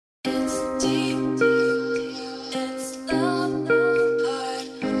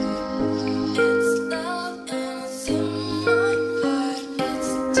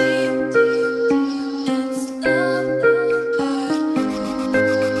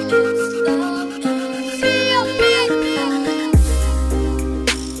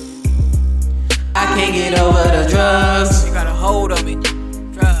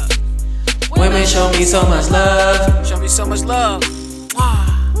me so much love. Show me so much love.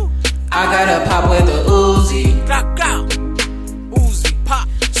 I gotta pop with the Uzi. Uzi, pop.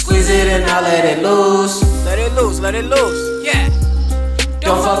 Squeeze it and I let it loose. Let it loose, let it loose. Yeah.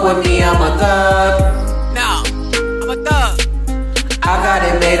 Don't fuck with me, I'm a thug. No, I'm a thug. I got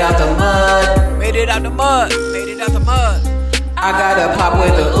it made out the mud. Made it out the mud. Made it out the mud. I gotta pop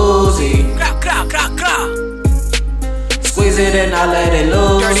with the Uzi. Squeeze it and I let it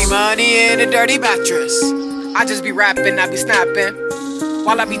loose. Dirty money in a dirty mattress. I just be rapping, I be snapping.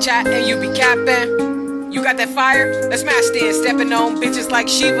 While I be chatting, you be capping. You got that fire? Let's smash then. Stepping on bitches like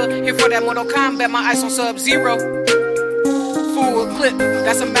Shiva. Here for that Mortal Kombat, my ice on Sub-Zero. Full clip,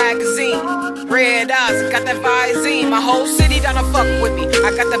 got some magazine. Red eyes, got that Visine. My whole city down to fuck with me.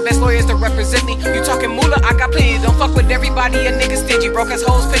 I got the best lawyers to represent me. You talking moolah, I got plenty. Don't fuck with everybody, a nigga stingy. Broke ass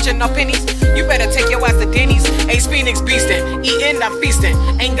hoes, pitching no pennies. You better take your ass to Denny's. Ace Phoenix beastin', eatin', I'm feastin'.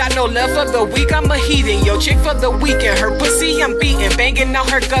 Ain't got no love for the weak, I'm a heathen. Yo, chick for the weekend, her pussy I'm beatin'. Banging out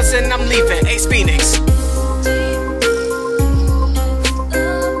her guts and I'm leaving. Ace Phoenix.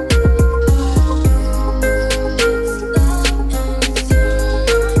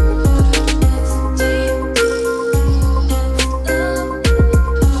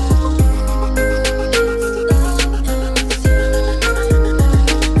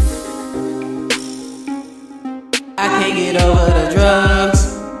 I can't get over the drugs.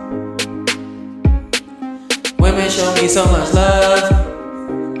 Women show me so much love.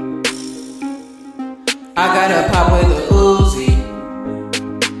 I gotta pop with the Uzi.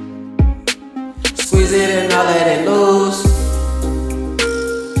 Squeeze it and I let it loose.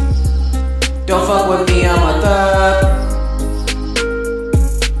 Don't fuck with me, I'm a thug.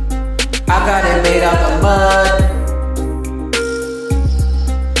 I got it made out the mud.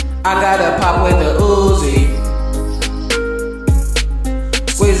 I gotta pop with the Uzi.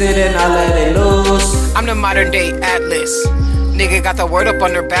 Squeeze it and I let it loose. I'm the modern day Atlas. Nigga got the word up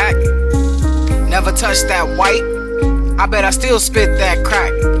on their back. Never touched that white. I bet I still spit that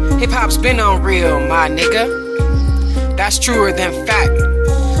crack. Hip hop's been unreal, my nigga. That's truer than fact.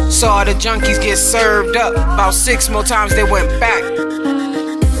 Saw the junkies get served up. About 6 more times they went back.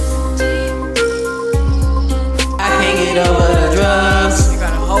 I can't get over the drugs. You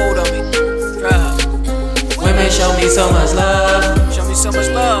got a hold on me. Drugs. Women show me so much love. Show me so much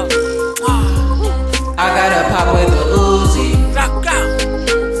love. I gotta pop with the Uzi.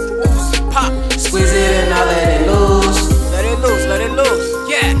 Uzi, pop. Squeeze it and I let it loose. Let it loose, let it loose.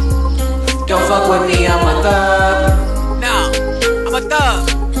 Yeah. Don't fuck with me, I'm a thug. No, I'm a thug.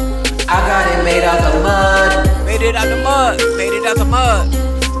 I got it made out the mud. Made it out the mud. Made it out the mud.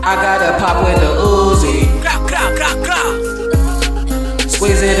 I gotta pop with the Uzi.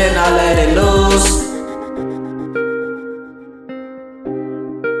 Squeeze it and I let it loose.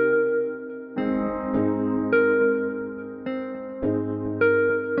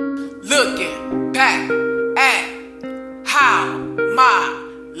 Looking back at how my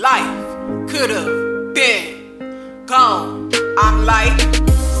life could've been gone, I'm like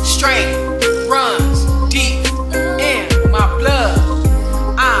straight runs deep in my blood.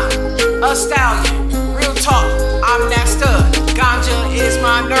 I'm a stallion, real talk, I'm that stud. Ganja is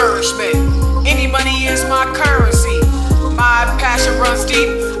my nourishment, any money is my currency. My passion runs deep,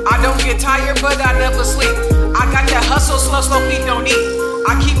 I don't get tired but I never sleep. I got that hustle, slow feet don't eat.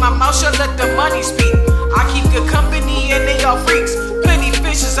 I keep my mouth shut, let the money speak. I keep good company and they all freaks. Plenty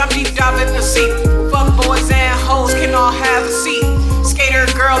fishes, I'm deep diving the sea. Fuck boys and hoes can all have a seat. Skater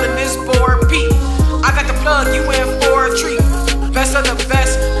girl in this board peak. I got the plug, you in for a treat. Best of the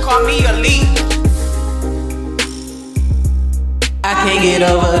best, call me elite. I can't get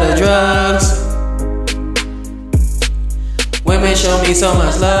over the drugs. Women show me so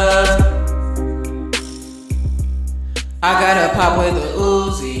much love. I gotta pop with the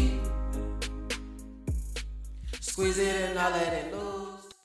Uzi.